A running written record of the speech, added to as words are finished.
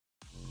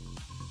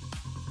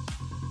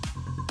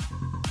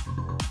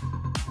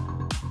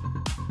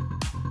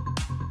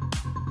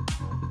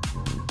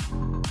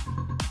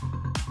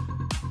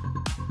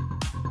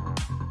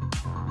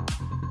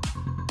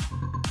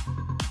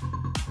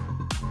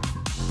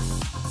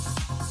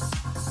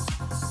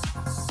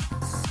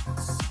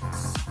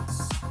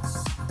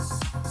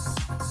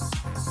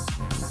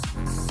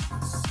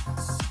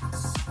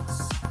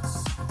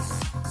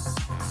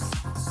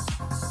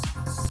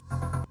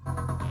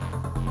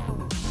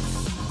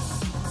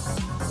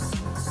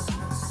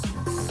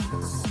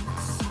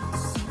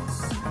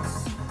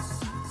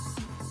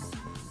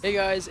Hey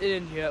guys,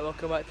 Ian here,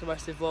 welcome back to my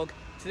Stay vlog.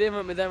 Today I'm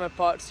at McDiarmid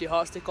Park to see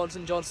Hearts take on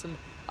St Johnstone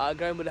at a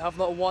ground where they have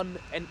not won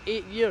in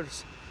 8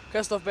 years.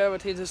 Christoph Berger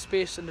retains his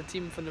space in the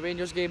team from the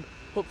Rangers game.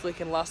 Hopefully he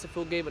can last the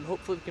full game and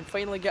hopefully we can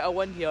finally get a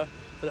win here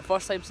for the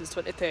first time since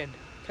 2010.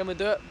 Can we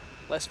do it?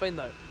 Let's find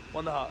out.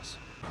 On the Hearts.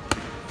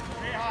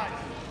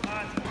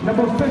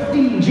 Number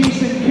 15,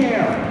 Jason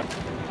Kerr.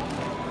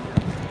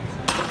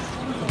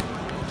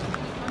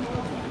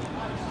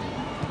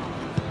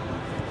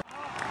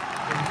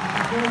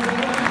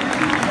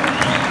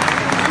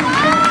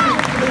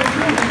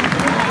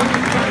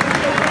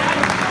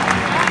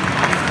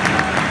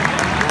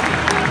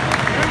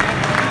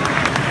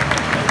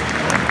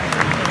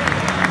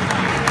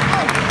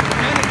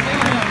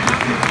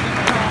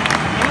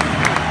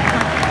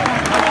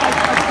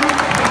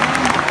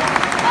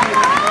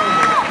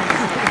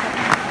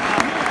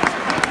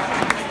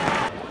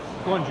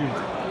 Go on, June.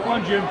 Go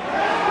on, June.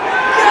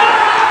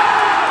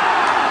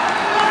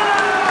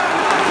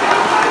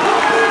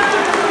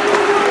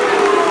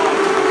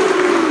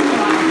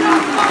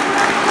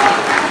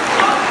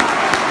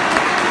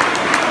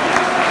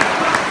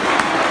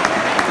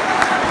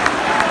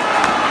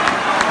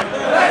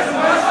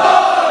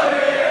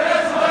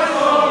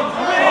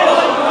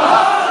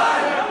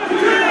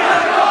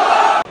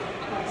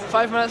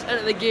 Five minutes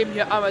into the game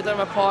here at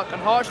McDiarmid Park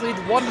and Hearts lead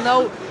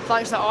 1-0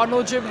 thanks to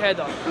Arnold Jim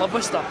header.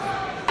 Lovely stuff.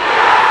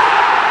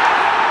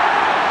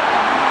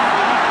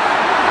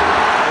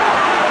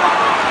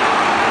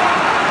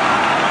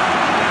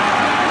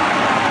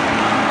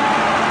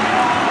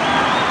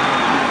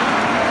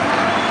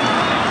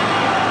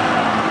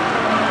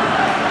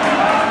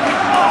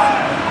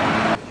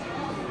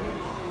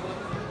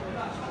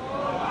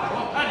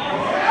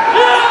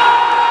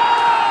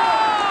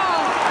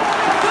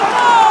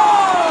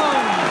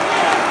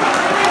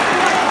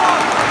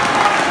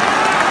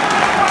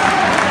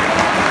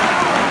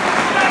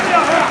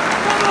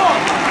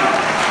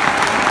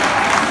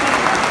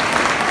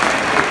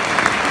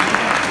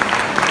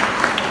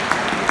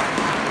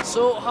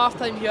 So half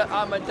time here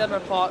at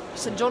McDiarmid Park,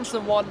 St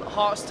Johnstone 1,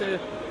 Hearts 2.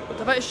 Looked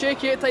a bit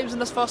shaky at times in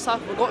this first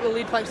half. We got the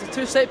lead thanks to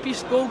two set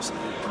piece goals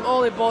from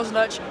Ollie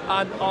Bosnich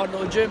and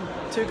Arnold Jim.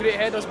 Two great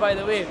headers by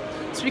the way.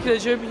 Speaking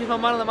of Jim, he's my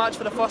man of the match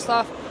for the first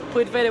half,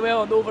 played very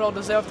well and overall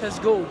deserved his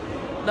goal.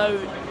 Now,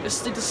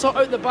 just need to sort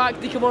out the back,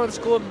 Deacon Warren's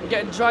scoring,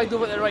 getting dragged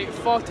over to the right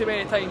far too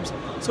many times.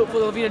 So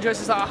hopefully Lavina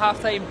addresses that at half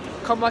time,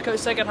 come back out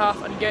second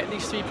half and get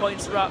these 3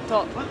 points wrapped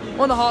up.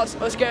 On the Hearts,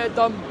 let's get it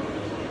done.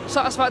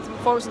 Satisfactory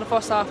performance in the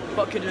first half,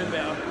 but could do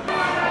better.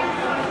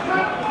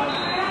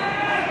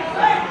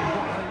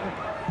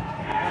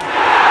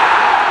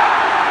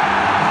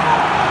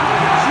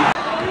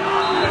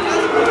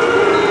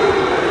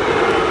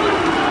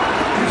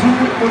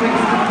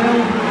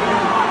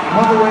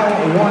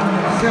 Motherwell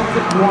 1,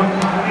 Celtic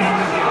 1,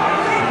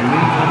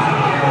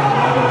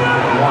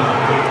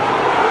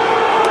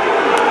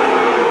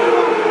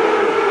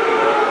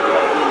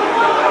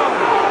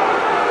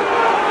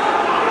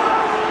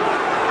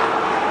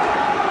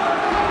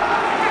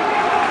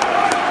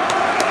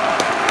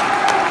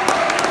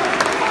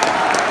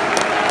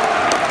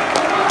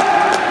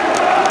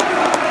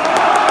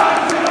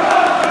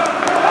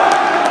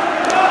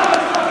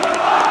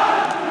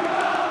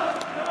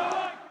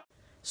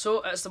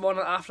 So it's the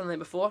morning after the night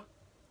before.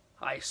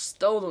 I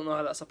still don't know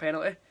how that's a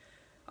penalty.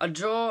 A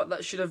draw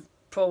that should have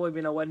probably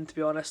been a win, to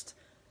be honest,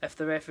 if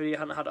the referee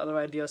hadn't had other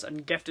ideas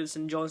and gifted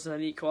St Johnstone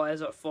an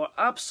equaliser for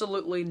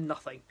absolutely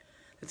nothing.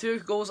 The two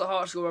goals at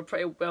Hearts were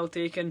pretty well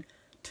taken.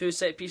 Two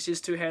set pieces,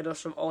 two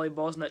headers from Ollie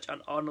Bosnich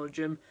and Arnold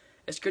Jim.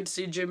 It's good to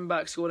see Jim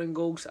back scoring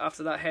goals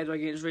after that header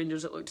against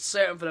Rangers. It looked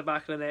certain for the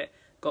back of the net,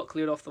 got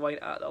cleared off the line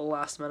at the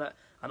last minute,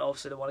 and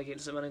obviously the one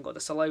against the and got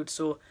disallowed.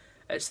 So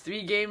it's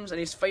 3 games and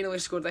he's finally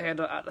scored the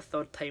header at the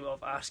third time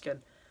of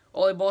asking.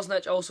 Ollie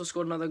Bosnich also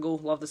scored another goal.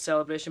 Loved the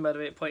celebration by the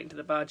way, pointing to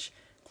the badge.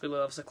 Clearly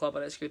loves the club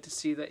and it's good to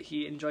see that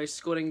he enjoys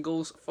scoring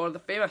goals for the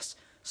famous.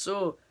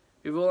 So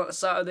we roll on to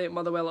Saturday,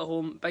 Motherwell at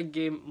home, big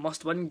game,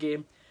 must win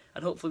game,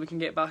 and hopefully we can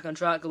get back on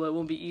track, although it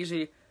won't be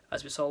easy.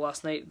 As we saw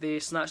last night, they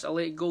snatched a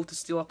late goal to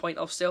steal a point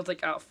off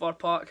Celtic at Fir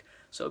Park,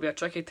 so it'll be a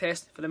tricky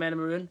test for the men in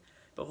maroon,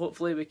 but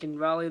hopefully we can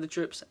rally the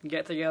troops and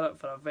get together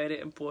for a very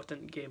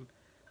important game,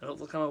 and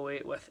hopefully come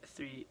away with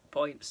 3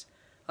 points.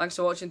 Thanks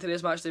for watching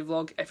today's Matchday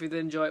vlog. If you did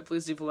enjoy it,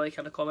 please leave a like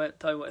and a comment,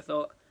 tell me what you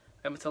thought.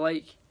 Remember to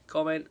like,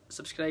 comment,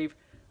 subscribe,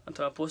 and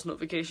turn on post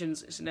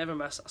notifications so you never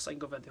miss a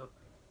single video.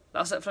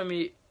 That's it from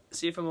me.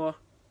 See you for more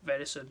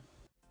very soon.